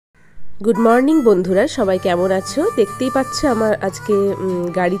Good morning বন্ধুরা, সবাই কেমন আছো? দেখতেই পাচ্ছ আমার আজকে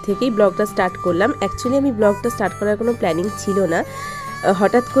গাড়ি থেকেই ব্লগটা স্টার্ট করলাম। অ্যাকচুয়ালি আমি ব্লগটা স্টার্ট করার কোনো প্ল্যানিং ছিল না,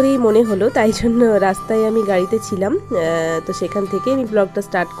 হঠাৎ করেই মনে হলো, তাই জন্য রাস্তায় আমি গাড়িতে ছিলাম, তো সেখান থেকে আমি ব্লগটা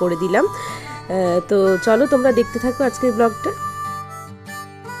স্টার্ট করে দিলাম। তো চলো তোমরা দেখতে থাকো আজকের ব্লগটা।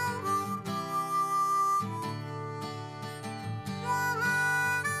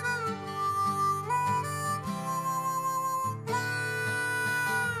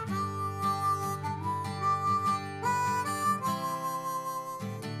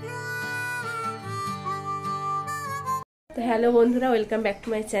 তো হ্যালো বন্ধুরা, welcome back to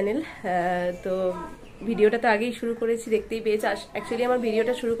my channel. তো ভিডিওটা তো আগেই শুরু করেছি, দেখতেই পেয়েছি। অ্যাকচুয়ালি আমার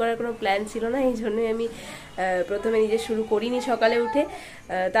ভিডিওটা শুরু করার কোনো প্ল্যান ছিল না, এই জন্যই আমি প্রথমে নিজে শুরু করিনি সকালে উঠে।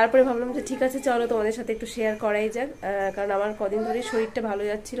 তারপরে ভাবলাম যে ঠিক আছে চলো তোমাদের সাথে একটু শেয়ার করাই যাক, কারণ আমার কদিন ধরে শরীরটা ভালো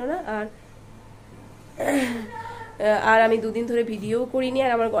যাচ্ছিল না, আর আমি দুদিন ধরে ভিডিও করিনি।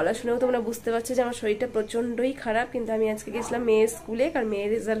 আর আমার গলা শুনেও তোমরা বুঝতে পারছো যে আমার শরীরটা প্রচণ্ডই খারাপ। কিন্তু আমি আজকে গেছিলাম মেয়ের স্কুলে, কারণ মেয়ের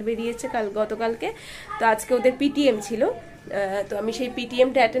রেজাল্ট বেরিয়েছে গতকালকে। তো আজকে ওদের পিটিএম ছিল, তো আমি সেই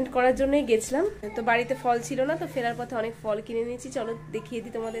পিটিএমটা অ্যাটেন্ড করার জন্যই গেছিলাম। তো বাড়িতে ফল ছিল না, তো ফেরার পথে অনেক ফল কিনে নিয়েছি, চলো দেখিয়ে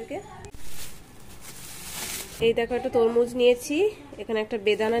দিই তোমাদেরকে। এই দেখো, একটা তরমুজ নিয়েছি, এখানে একটা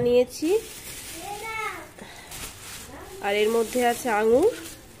বেদানা নিয়েছি, আর এর মধ্যে আছে আঙুর।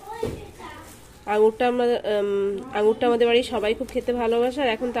 আঙুরটা আমাদের বাড়ির সবাই খুব খেতে ভালোবাসে। আর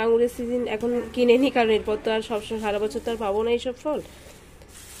এখন তো আঙুরের সিজন, এখন কিনে নি, কারণ এরপর তো আর সবসময় সারা বছর তো আর পাবো না এইসব ফল।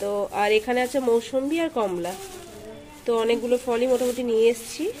 তো আর এখানে আছে মৌসম্বি আর কমলা। তো অনেকগুলো ফলই মোটামুটি নিয়ে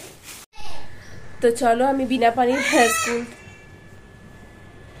এসেছি। তো চলো আমি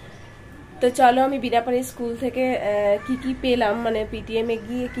বীণাপানির স্কুল থেকে কি কি পেলাম, মানে পিটিএম এ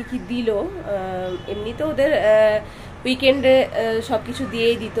গিয়ে কি কি দিল। এমনি তো ওদের উইকেন্ডে সবকিছু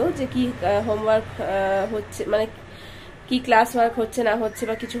দিয়েই দিত, যে কি হোমওয়ার্ক হচ্ছে, মানে কি ক্লাস ওয়ার্ক হচ্ছে না হচ্ছে,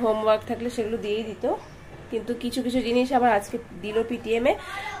 বা কিছু হোমওয়ার্ক থাকলে সেগুলো দিয়েই দিত। কিন্তু কিছু কিছু জিনিস আবার আজকে দিল পিটিএম এ।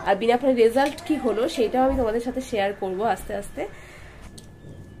 আর বীণাপানির রেজাল্ট কি হলো সেটাও আমি তোমাদের সাথে শেয়ার করব আস্তে আস্তে।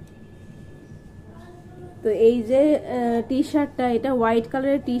 তো এই যে টি শার্টটা, এটা হোয়াইট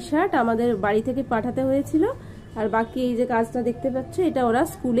কালারের টি শার্ট, আমাদের বাড়ি থেকে পাঠাতে হয়েছিল। আর বাকি এই যে কাজটা দেখতে পাচ্ছ, এটা ওরা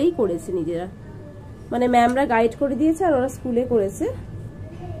স্কুলেই করেছে নিজেরা, মানে ম্যামরা গাইড করে দিয়েছে আর ওরা স্কুলে করেছে।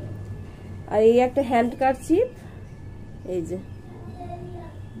 আর এই একটা হ্যান্ড কারচিপ, এই যে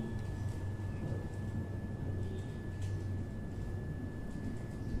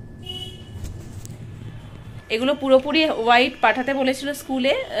এগুলো পুরোপুরি হোয়াইট পাঠাতে বলেছিল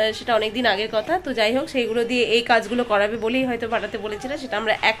স্কুলে, সেটা অনেকদিন আগের কথা। তো যাই হোক, সেইগুলো দিয়ে এই কাজগুলো করাবে বলেই হয়তো পাঠাতে বলেছিল, সেটা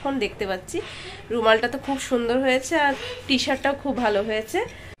আমরা এখন দেখতে পাচ্ছি। রুমালটা তো খুব সুন্দর হয়েছে, আর টি শার্টটাও খুব ভালো হয়েছে।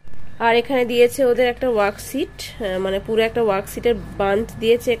 আর এখানে দিয়েছে ওদের একটা ওয়ার্কশিট, মানে পুরো একটা ওয়ার্কশিটের বান্ড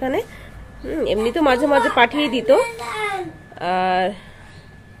দিয়েছে এখানে। এমনি তো মাঝে মাঝে পাঠিয়ে দিত। আর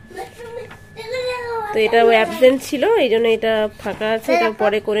তো এটা অ্যাবসেন্ট ছিল, এই জন্য এটা ফাঁকা আছে, এটা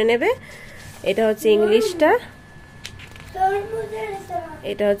পরে করে নেবে। এটা হচ্ছে ইংলিশটা,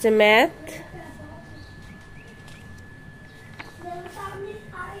 এটা হচ্ছে ম্যাথ,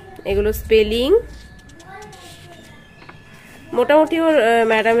 এগুলো স্পেলিং। মোটামুটি ওর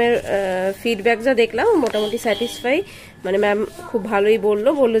ম্যাডামের ফিডব্যাক যা দেখলাম, মোটামুটি স্যাটিসফাই, মানে ম্যাম খুব ভালোই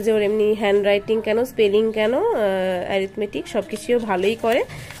বললো যে ওর এমনি হ্যান্ড রাইটিং কেন, স্পেলিং কেন, অ্যারিথমেটিক সবকিছুও ভালোই করে।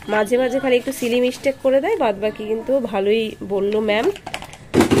 মাঝে মাঝে খালি একটু সিলি মিস্টেক করে দেয়, বাদ বাকি কিন্তু ভালোই বললো ম্যাম।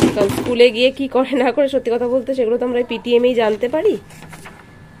 কারণ স্কুলে গিয়ে কি করে না করে, সত্যি কথা বলতে সেগুলো তো আমরা পিটিএমেই জানতে পারি।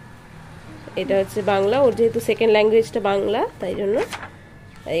 এটা হচ্ছে বাংলা, ওর যেহেতু সেকেন্ড ল্যাঙ্গুয়েজটা বাংলা, তাই জন্য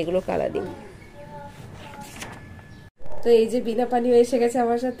এগুলো কালারিং। তো এই যে বীণাপানিও এসে গেছে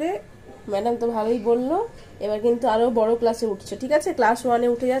আমার সাথে, ম্যাডাম তো ভালোই বললো। এবার কিন্তু আরো বড় ক্লাসে উঠছো, ঠিক আছে? ক্লাস 1-এ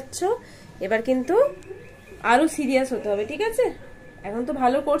উঠে যাচ্ছ, এবার কিন্তু আরো সিরিয়াস হতে হবে, ঠিক আছে? এখন তো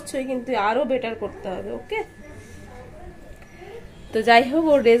ভালো করছোই, কিন্তু আরো বেটার করতে হবে, ওকে? তো যাই হোক,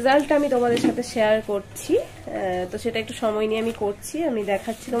 ওর রেজাল্ট আমি তোমাদের সাথে শেয়ার করছি। তো সেটা একটু সময় নিয়ে আমি করছি, আমি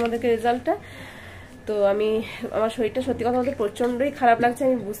দেখাচ্ছি তোমাদেরকে রেজাল্টটা। তো আমার শরীরটা সত্যি কথা বলতে প্রচণ্ডই খারাপ লাগছে।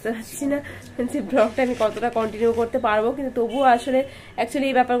 আমি বুঝতে পারছি না যে ব্লগটা আমি কতটা কন্টিনিউ করতে পারবো, কিন্তু তবুও আসলে অ্যাকচুয়ালি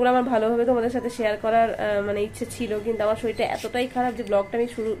এই ব্যাপারগুলো আমার ভালোভাবে তোমাদের সাথে শেয়ার করার মানে ইচ্ছে ছিল। কিন্তু আমার শরীরটা এতটাই খারাপ যে ব্লগটা আমি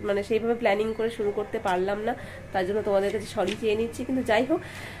মানে সেইভাবে প্ল্যানিং করে শুরু করতে পারলাম না, তার জন্য তোমাদের কাছে সরি চেয়ে নিচ্ছি। কিন্তু যাই হোক,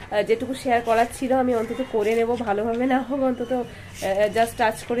 যেটুকু শেয়ার করার ছিল আমি অন্তত করে নেব, ভালোভাবে না হোক অন্তত জাস্ট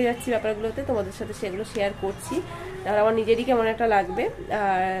টাচ করে যাচ্ছি ব্যাপারগুলোতে, তোমাদের সাথে সেগুলো শেয়ার করছি। আর আমার নিজেরই কেমন একটা লাগবে।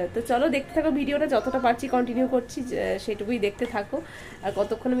 তো চলো দেখতে থাকো ভিডিওটা, যতটা পারছি কন্টিনিউ করছি, সেটুকুই দেখতে থাকো। আর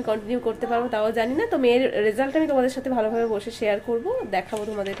কতক্ষণ আমি কন্টিনিউ করতে পারবো তাও জানি না। তো মেয়ের রেজাল্ট আমি তোমাদের সাথে ভালোভাবে বসে শেয়ার করব, দেখাবো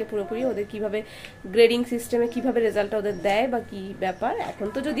তোমাদেরকে পুরোপুরি ওদের কিভাবে গ্রেডিং সিস্টেমে কিভাবে রেজাল্টটা ওদের দেয় বা কি ব্যাপার। এখন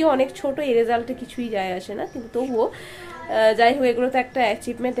তো যদিও অনেক ছোট, এই রেজাল্টে কিছুই যায় আসে না, কিন্তু তবুও যাই হোক এগুলো তো একটা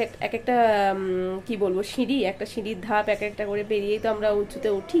অ্যাচিভমেন্ট, এক একটা কি বলবো সিঁড়ি, একটা সিঁড়ির ধাপ এক একটা করে পেরিয়েই তো আমরা উঁচুতে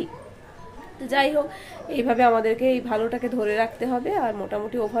উঠি। তো যাই হোক এইভাবে আমাদেরকে এই ভালোটাকে ধরে রাখতে হবে। আর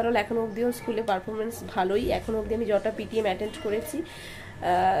মোটামুটি ওভারঅল এখনো অবধিও স্কুলে পারফরমেন্স ভালোই, এখনো অবধি আমি যটা পিটিএম অ্যাটেন্ড করেছি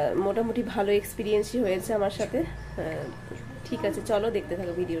মোটামুটি ভালো এক্সপিরিয়েন্সই হয়েছে আমার সাথে। ঠিক আছে চলো দেখতে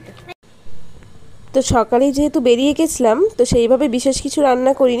থাকো ভিডিওটা। তো সকালেই যেহেতু বেরিয়ে গেছিলাম, তো সেইভাবে বিশেষ কিছু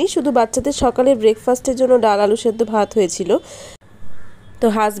রান্না করিনি, শুধু বাচ্চাদের সকালের ব্রেকফাস্টের জন্য ডাল আলু সেদ্ধ ভাত হয়েছিল। তো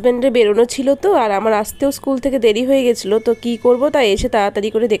হাজব্যান্ডের বেরোনো ছিল, তো আর আমার আসতেও স্কুল থেকে দেরি হয়ে গেছিলো, তো কি করব তাই এসে তাড়াতাড়ি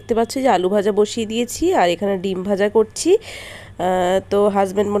করে দেখতে পাচ্ছি যে আলু ভাজা বসিয়ে দিয়েছি আর এখানে ডিম ভাজা করছি। তো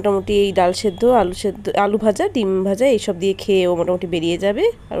হাজব্যান্ড মোটামুটি এই ডাল সেদ্ধ আলু ভাজা ডিম ভাজা এইসব দিয়ে খেয়ে ও মোটামুটি বেরিয়ে যাবে,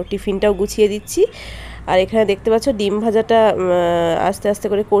 আর ও টিফিনটাও গুছিয়ে দিচ্ছি। আর এখানে দেখতে পাচ্ছ ডিম ভাজাটা আস্তে আস্তে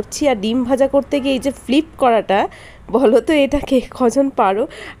করে করছি। আর ডিম ভাজা করতে গিয়ে এই যে ফ্লিপ করাটা, বলো তো এটাকে কজন পারো?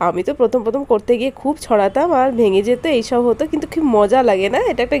 আমি তো প্রথম করতে গিয়ে খুব ছড়াতাম আর ভেঙে যেত, এইসব হতো, কিন্তু খুব মজা লাগে না?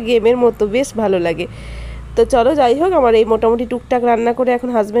 এটা একটা গেমের মতো, বেশ ভালো লাগে। তো চলো যাই হোক আমার এই মোটামুটি টুকটাক রান্না করে এখন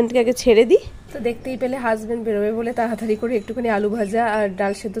হাজব্যান্ডকে আগে ছেড়ে দিই। তো দেখতেই পেলে হাজব্যান্ড বেরোবে বলে তাড়াতাড়ি করে একটুখানি আলু ভাজা আর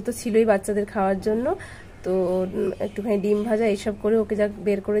ডাল সেদ্ধ তো ছিলই বাচ্চাদের খাওয়ার জন্য, তো একটুখানি ডিম ভাজা এইসব করে ওকে যা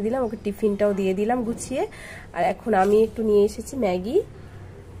বের করে দিলাম, ওকে টিফিনটাও দিয়ে দিলাম গুছিয়ে। আর এখন আমি একটু নিয়ে এসেছি ম্যাগি।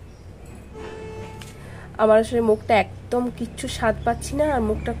 আমার আসলে মুখটা একদম কিচ্ছু স্বাদ পাচ্ছি না, আর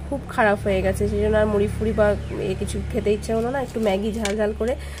মুখটা খুব খারাপ হয়ে গেছে, সেই জন্য আর মুড়ি ফুড়ি বা কিছু খেতে ইচ্ছে হলো না। একটু ম্যাগি ঝাল ঝাল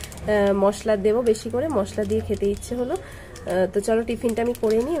করে মশলা দেবো, বেশি করে মশলা দিয়ে খেতে ইচ্ছে হলো। তো চলো টিফিনটা আমি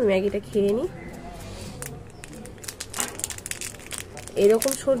করে নিই, আমি ম্যাগিটা খেয়ে নিই।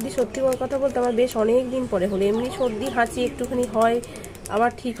 এরকম সর্দি সত্যি কথা বলতে আমার বেশ অনেক দিন পরে হলো। এমনি সর্দি হাঁচি একটুখানি হয়, আবার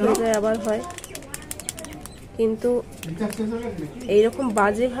ঠিক হয়ে যায়, আবার হয়, কিন্তু এইরকম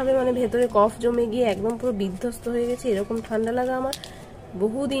বাজেভাবে মানে ভেতরে কফ জমে গিয়ে একদম পুরো বিধ্বস্ত হয়ে গেছে, এরকম ঠান্ডা লাগা আমার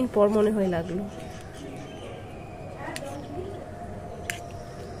বহুদিন পর মনে হয় লাগলো।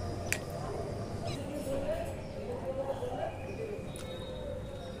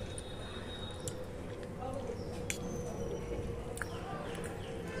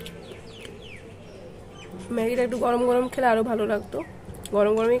 ম্যাগিটা একটু গরম গরম খেলে আরো ভালো লাগতো,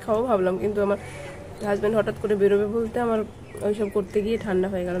 গরম গরমই খাবো ভাবলাম, কিন্তু আমার হাজব্যান্ড হঠাৎ করে বেরোবে বলতে আমার ওইসব করতে গিয়ে ঠান্ডা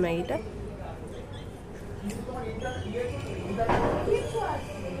হয়ে গেল ম্যাগিটা।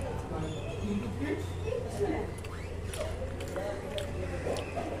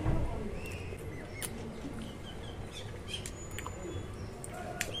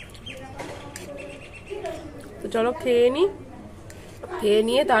 তো চলো খেয়ে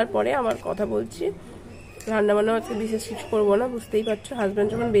নিয়ে তারপরে আমার কথা বলছি। রান্না বান্না আজকে বিশেষ কিছু করবো না, বুঝতেই পারছো, হাজব্যান্ড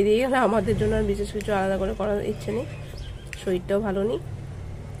যখন বেরিয়ে গেলে আমাদের জন্য আর বিশেষ কিছু আলাদা করে করার ইচ্ছে নেই, শরীরটাও ভালো নেই।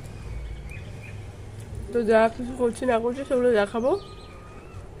 তো যা কিছু করছি না করছি সেগুলো দেখাবো।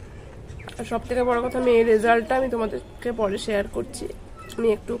 আর সব থেকে বড় কথা, মেয়ের রেজাল্টটা আমি তোমাদেরকে পরে শেয়ার করছি। আমি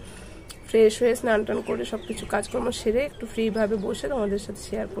একটু ফ্রেশ হয়ে স্নান টান করে সব কিছু কাজকর্ম সেরে একটু ফ্রিভাবে বসে তোমাদের সাথে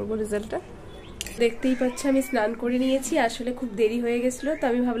শেয়ার করবো রেজাল্টটা। দেখতেই পাচ্ছি আমি স্নান করে নিয়েছি, আসলে খুব দেরি হয়ে গেছিলো, তো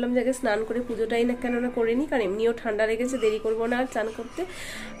আমি ভাবলাম যে আগে স্নান করে পুজোটাই না কেননা করে নিই, কারণ এমনিও ঠান্ডা লেগেছে, দেরি করবো না আর স্নান করতে।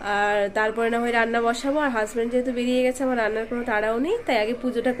 আর তারপরে না হয় রান্না বসাবো, আর হাজব্যান্ড যেহেতু বেরিয়ে গেছে আমার রান্নার কোনো তাড়াও নেই, তাই আগে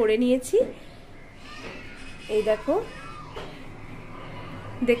পুজোটা করে নিয়েছি। এই দেখো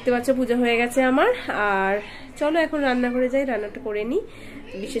দেখতে পাচ্ছ পুজো হয়ে গেছে আমার। আর চলো এখন রান্না করে যাই, রান্নাটা করে নিই।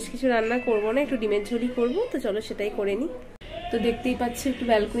 বিশেষ কিছু রান্না করবো না, একটু ডিমের ঝোলই করবো, তো চলো সেটাই করে নিই। তো দেখতেই পাচ্ছি একটু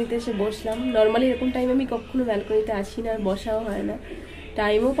ব্যালকনিতে এসে বসলাম। নর্মালি এরকম টাইমে আমি কখনো ব্যালকনিতে আসি না, আর বসাও হয় না,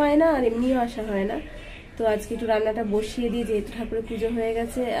 টাইমও পায় না, আর এমনিও আসা হয় না। তো আজকে একটু রান্নাটা বসিয়ে দিই, যেহেতু ঠাকুরের পুজো হয়ে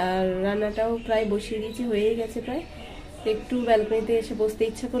গেছে, আর রান্নাটাও প্রায় বসিয়ে দিয়েছি, হয়েই গেছে প্রায়। একটু ব্যালকনিতে এসে বসতে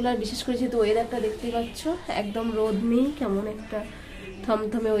ইচ্ছা করলো, আর বিশেষ করে যেহেতু ওয়েদারটা দেখতেই পাচ্ছ একদম রোদ নেই, কেমন একটা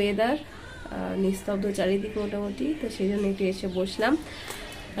থমথমে ওয়েদার, নিস্তব্ধ চারিদিকে মোটামুটি, তো সেই জন্য একটু এসে বসলাম।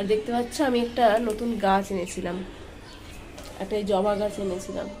 আর দেখতে পাচ্ছ আমি একটা নতুন গাছ এনেছিলাম, একটা জবা গাছ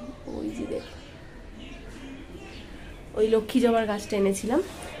এনেছিলাম, ওই যে দেখ ওই লক্ষ্মী জবার গাছটা এনেছিলাম,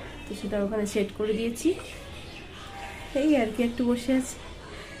 তো সেটা ওখানে সেট করে দিয়েছি। এই আর কি একটু বসে আছি,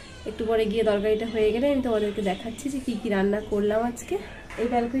 একটু পরে গিয়ে তরকারিটা হয়ে গেলে আমি তোমাদেরকে দেখাচ্ছি যে কি কি রান্না করলাম আজকে। এই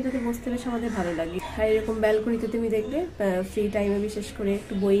ব্যালকনিটাতে বসতে বেশ আমাদের ভালো লাগে, আর এরকম ব্যালকনিতে তুমি দেখবে ফ্রি টাইমে বিশেষ করে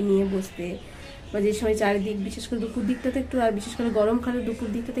একটু বই নিয়ে বসতে, বা যে সময় চারিদিক বিশেষ করে দুপুর দিকটাতে একটু, আর বিশেষ করে গরমকালে দুপুর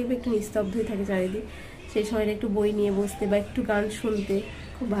দিকটা দেখবে একটু নিস্তব্ধই থাকে চারিদিক, সেই সময়টা একটু বই নিয়ে বসতে বা একটু গান শুনতে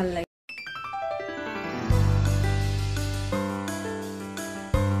খুব ভালো লাগে।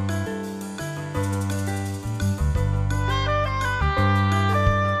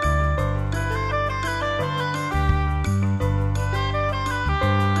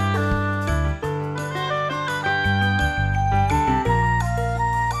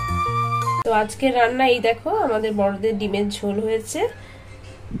 আজকের রান্না এই দেখো, আমাদের বড়দের ডিমের ঝোল হয়েছে,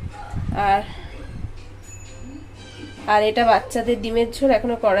 আর এটা বাচ্চাদের ডিমের ঝোল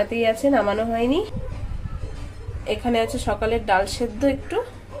এখনো কড়াতেই আছে, নামানো হয়নি। এখানে আছে সকালের ডাল সেদ্ধ একটু,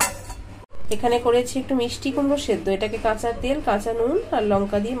 এখানে করেছি একটু মিষ্টি কুমড়ো সেদ্ধ, এটাকে কাঁচা তেল কাঁচা নুন আর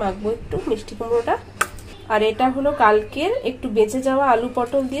লঙ্কা দিয়ে মাখবো একটু মিষ্টি কুমড়োটা। আর এটা হলো কালকের একটু বেঁচে যাওয়া আলু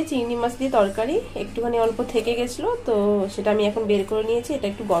পটল দিয়ে চিংড়ি মাছ দিয়ে তরকারি, একটুখানি অল্প থেকে গেছিলো, তো সেটা আমি এখন বের করে নিয়েছি, এটা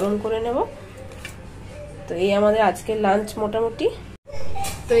একটু গরম করে নেব। তো এই আমাদের আজকের লাঞ্চ মোটামুটি।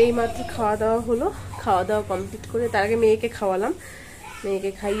 তো এই মাত্র খাওয়া দাওয়া হলো, খাওয়া দাওয়া কমপ্লিট করে তার আগে মেয়েকে খাওয়ালাম,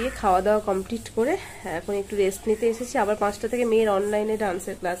 মেয়েকে খাইয়ে খাওয়া দাওয়া কমপ্লিট করে এখন একটু রেস্ট নিতে এসেছি। আবার 5টা থেকে মেয়ের অনলাইনে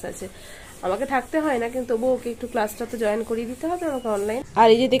ডান্সের ক্লাস আছে, আমাকে থাকতে হয় না কিন্তু তবুও ওকে একটু ক্লাসটা তো জয়েন করিয়ে দিতে হবে আমাকে অনলাইন। আর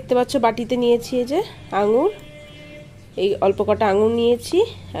এই যে দেখতে পাচ্ছ বাটিতে নিয়েছি এই যে আঙুর, এই অল্প কটা আঙুর নিয়েছি,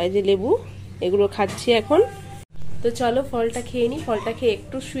 আর এই যে লেবু, এগুলো খাচ্ছি এখন। তো চলো ফলটা খেয়ে নিই, ফলটা খেয়ে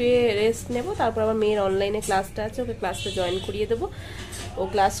একটু শুয়ে রেস্ট নেব, তারপর আবার মেয়ের অনলাইনে ক্লাসটা আছে, ওকে ক্লাসটা জয়েন করিয়ে দেবো, ও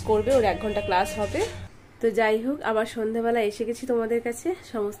ক্লাস করবে, ওর 1 ঘন্টা ক্লাস হবে। তো যাই হোক, আবার সন্ধ্যাবেলা এসে গেছি তোমাদের কাছে,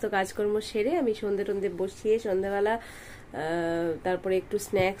 সমস্ত কাজকর্ম সেরে আমি সন্ধ্যে টন্ধে বসিয়ে সন্ধ্যাবেলা তারপরে একটু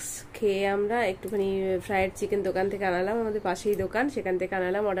স্ন্যাক্স খেয়ে আমরা একটুখানি ফ্রাইড চিকেন দোকান থেকে আনালাম, আমাদের পাশেই দোকান, সেখান থেকে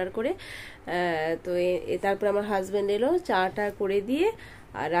আনালাম অর্ডার করে। তো তারপর আমার হাজব্যান্ড এলো, চাটা করে দিয়ে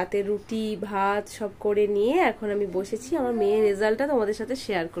আর রাতে রুটি ভাত সব করে নিয়ে এখন আমি বসেছি আমার মেয়ের রেজাল্টটা তোমাদের সাথে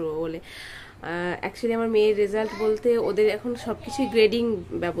শেয়ার করবো বলে। অ্যাকচুয়ালি আমার মেয়ের রেজাল্ট বলতে ওদের এখন সবকিছুই গ্রেডিং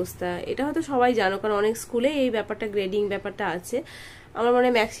ব্যবস্থা, এটা হয়তো সবাই জানো, কারণ অনেক স্কুলে এই ব্যাপারটা গ্রেডিং ব্যাপারটা আছে। আমার মনে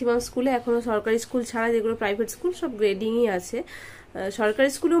হয় ম্যাক্সিমাম স্কুলে এখনো সরকারি স্কুল ছাড়া যেগুলো প্রাইভেট স্কুল সব গ্রেডিংই আছে, সরকারি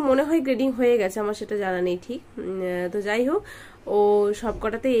স্কুলেও মনে হয় গ্রেডিং হয়ে গেছে, আমার সেটা জানা নেই ঠিক। তো যাই হোক, ও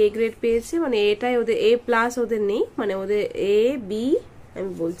সবকটাতে এ গ্রেড পেয়েছে, মানে এটাই ওদের এ প্লাস ওদের নেই, মানে ওদের এ বি,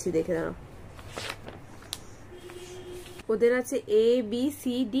 আমি বলছি দেখে দাঁড়াও, ওদের আছে A B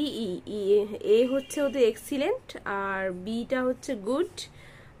C D E. এ হচ্ছে ওদের এক্সিলেন্ট, আর বিটা হচ্ছে গুড,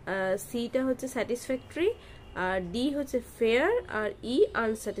 সিটা হচ্ছে স্যাটিসফ্যাক্টরি, আর ডি হচ্ছে ফেয়ার, আর ই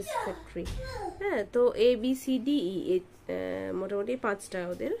আনস্যাটিসফ্যাক্টরি। হ্যাঁ, তো A B C D E মোটামুটি 5টা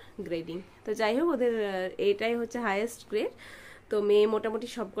ওদের গ্রেডিং। তো যাই হোক, ওদের এটাই হচ্ছে হাইয়েস্ট গ্রেড। তো মেয়ে মোটামুটি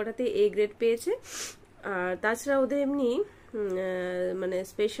সবকটাতে এ গ্রেড পেয়েছে। আর তাছাড়া ওদের এমনি মানে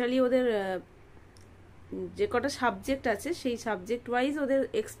স্পেশালি ওদের যে কটা সাবজেক্ট আছে সেই সাবজেক্ট ওয়াইজ ওদের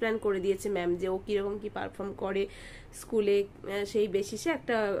এক্সপ্লেন করে দিয়েছে ম্যাম, যে ও কীরকম কী পারফর্ম করে স্কুলে, সেই বেসিসে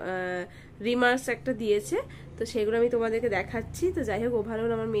একটা রিমার্কস একটা দিয়েছে, তো সেগুলো আমি তোমাদেরকে দেখাচ্ছি। তো যাই হোক,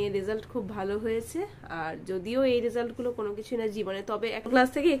 ওভারঅল আমার মেয়ের রেজাল্ট খুব ভালো হয়েছে। আর যদিও এই রেজাল্টগুলো কোনো কিছুই না জীবনে, তবে এক ক্লাস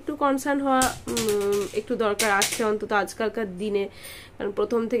থেকে একটু কনসার্ন হওয়া একটু দরকার আছে অন্তত আজকালকার দিনে, কারণ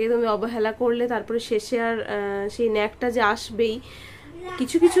প্রথম থেকে তুমি অবহেলা করলে তারপরে শেষে আর সেই ন্যাকটা যে আসবেই।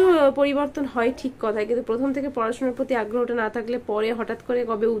 কিছু কিছু পরিবর্তন হয় ঠিক কথা, কিন্তু প্রথম থেকে পড়াশোনার প্রতি আগ্রহটা না থাকলে পরে হঠাৎ করে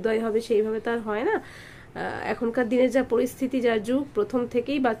কবে উদয় হবে সেইভাবে তার হয় না। এখনকার দিনের যা পরিস্থিতি, যা যুগ, প্রথম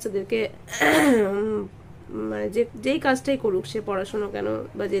থেকেই বাচ্চাদেরকে মানে যেই কাজটাই করুক সে, পড়াশোনা কেন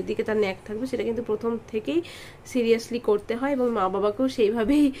বা যেদিকে তার ন্যাক থাকবে সেটা কিন্তু প্রথম থেকেই সিরিয়াসলি করতে হয়, এবং মা বাবাকেও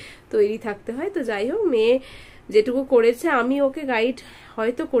সেইভাবেই তৈরি থাকতে হয়। তো যাই হোক, মেয়ে যেটুকু করেছে আমি ওকে গাইড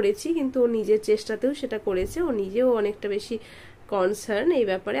হয়তো করেছি, কিন্তু ও নিজের চেষ্টাতেও সেটা করেছে, ও নিজেও অনেকটা বেশি কনসার্ন এই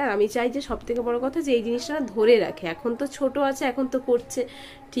ব্যাপারে। আর আমি চাই যে সব থেকে বড় কথা যে এই জিনিসটা ধরে রাখে, এখন তো ছোট আছে, এখন তো করছে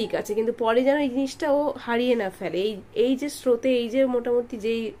ঠিক আছে, কিন্তু পরে যেন এই জিনিসটা ও হারিয়ে না ফেলে। এই যে স্রোতে, এই যে মোটামুটি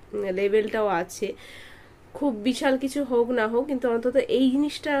যেই লেভেলটাও আছে, খুব বিশাল কিছু হোক না হোক, কিন্তু অন্তত এই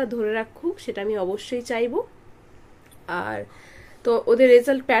জিনিসটা ধরে রাখুক, সেটা আমি অবশ্যই চাইবো। আর তো ওদের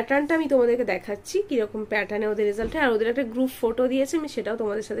রেজাল্ট প্যাটার্নটা আমি তোমাদেরকে দেখাচ্ছি, কিরকম প্যাটার্নে ওদের রেজাল্ট, আর ওদের একটা গ্রুপ ফটো দিয়েছে, আমি সেটাও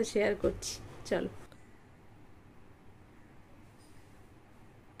তোমাদের সাথে শেয়ার করছি। চলো,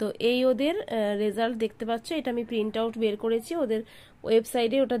 তো এই ওদের রেজাল্ট দেখতে পাচ্ছ, এটা আমি প্রিন্ট আউট বের করেছি, ওদের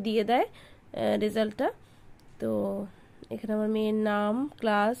ওয়েবসাইটে ওটা দিয়ে দেয় রেজাল্টটা। তো এখানে আমার মেয়ের নাম,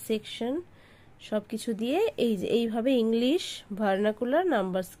 ক্লাস, সেকশন সব কিছু দিয়ে এই যে এইভাবে ইংলিশ, ভার্নাকুলার,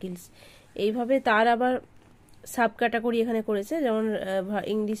 নাম্বার স্কিলস, এইভাবে তার আবার সাব ক্যাটাগরি এখানে করেছে, যেমন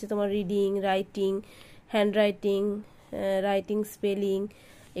ইংলিশে তোমার reading, writing, hand writing, writing, spelling,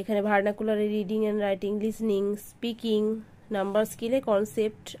 এখানে ভার্নাকুলারে reading and writing, listening, speaking, number স্কিলে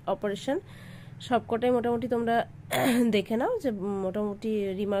concept, operation, সবকটাই মোটামুটি তোমরা দেখে নাও যে মোটামুটি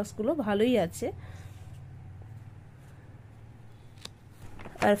রিমার্কসগুলো ভালোই আছে।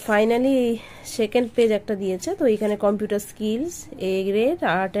 আর ফাইনালি সেকেন্ড পেজ একটা দিয়েছে, তো এখানে computer skills A grade,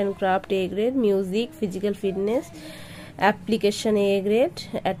 art and craft A grade, music, physical fitness, application A grade,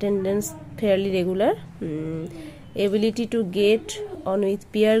 attendance fairly regular, ability to get on with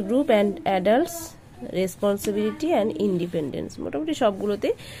peer group and adults, responsibility and independence, মোটামুটি সবগুলোতে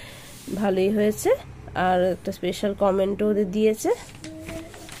ভালোই হয়েছে। আর একটা special কমেন্টও ওদের দিয়েছে,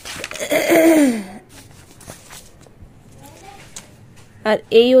 আর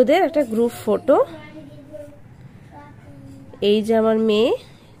এই ওদের একটা গ্রুপ ফটো। এই যে আমার মেয়ে,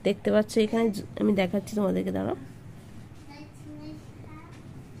 দেখতে পাচ্ছ এখানে, আমি দেখাচ্ছি তোমাদেরকে, দাঁড়াও।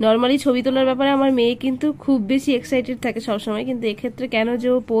 নর্মালি ছবি তোলার ব্যাপারে আমার মেয়ে কিন্তু খুব বেশি এক্সাইটেড থাকে সবসময়, কিন্তু এক্ষেত্রে কেন যে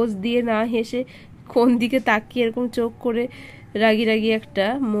ও পোজ দিয়ে না হেসে কোন দিকে তাকিয়ে এরকম চোখ করে রাগি রাগি একটা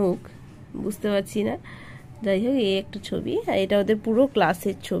মুখ, বুঝতে পারছি না। যাই হোক, এই একটা ছবি, আর এটা ওদের পুরো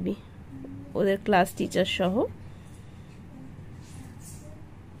ক্লাসের ছবি, ওদের ক্লাস টিচার সহ।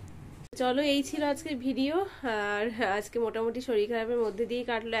 চলো, এই ছিল আজকের ভিডিও। আর আজকে মোটামুটি শরীর খারাপের মধ্যে দিয়ে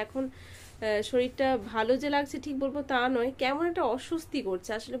কাটলো। এখন শরীরটা ভালো যে লাগছে ঠিক বলবো তা নয়, কেমন একটা অস্বস্তি করছে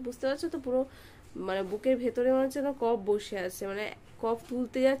আসলে, বুঝতে পারছো তো, পুরো মানে বুকের ভেতরে মনে হচ্ছে না কফ বসে আছে, মানে কফ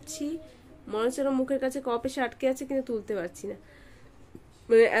তুলতে যাচ্ছি মনে হচ্ছে না মুখের কাছে কফ এসে আটকে আছে, কিন্তু তুলতে পারছি না,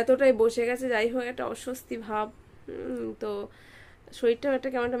 মানে এতটাই বসে গেছে। যাই হোক, একটা অস্বস্তি ভাব। তো শরীরটাও একটা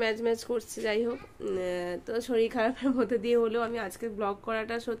কেমন একটা ম্যাচ ম্যাচ করছে। যাই হোক, তো শরীর খারাপের মধ্যে দিয়ে হলেও আমি আজকে ব্লগ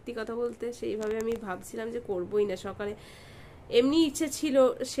করাটা, সত্যি কথা বলতে সেইভাবে আমি ভাবছিলাম যে করবোই না। সকালে এমনি ইচ্ছে ছিল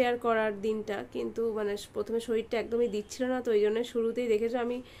শেয়ার করার দিনটা, কিন্তু মানে প্রথমে শরীরটা একদমই দিচ্ছিল না, তো ওই জন্য শুরুতেই দেখেছো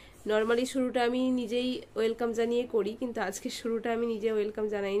আমি নর্মালি শুরুটা আমি নিজেই ওয়েলকাম জানিয়ে করি, কিন্তু আজকে শুরুটা আমি নিজে ওয়েলকাম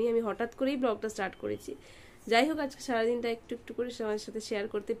জানাইনি, আমি হঠাৎ করেই ব্লগটা স্টার্ট করেছি। যাই হোক, আজকে সারাদিনটা একটু একটু করে সবার সাথে শেয়ার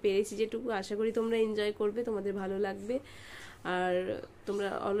করতে পেরেছি যেটুকু, আশা করি তোমরা এনজয় করবে, তোমাদের ভালো লাগবে, আর তোমরা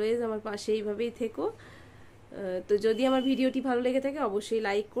অলওয়েজ আমার পাশে এইভাবেই থেকো। তো যদি আমার ভিডিওটি ভালো লেগে থাকে অবশ্যই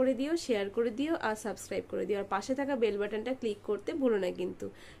লাইক করে দিও, শেয়ার করে দিও, আর সাবস্ক্রাইব করে দিও, আর পাশে থাকা বেল বাটনটা ক্লিক করতে ভুলো না কিন্তু।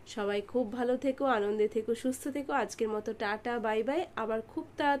 সবাই খুব ভালো থেকো, আনন্দে থেকো, সুস্থ থেকো। আজকের মতো টাটা, বাই বাই। আবার খুব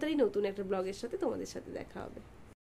তাড়াতাড়ি নতুন একটা ব্লগের সাথে তোমাদের সাথে দেখা হবে।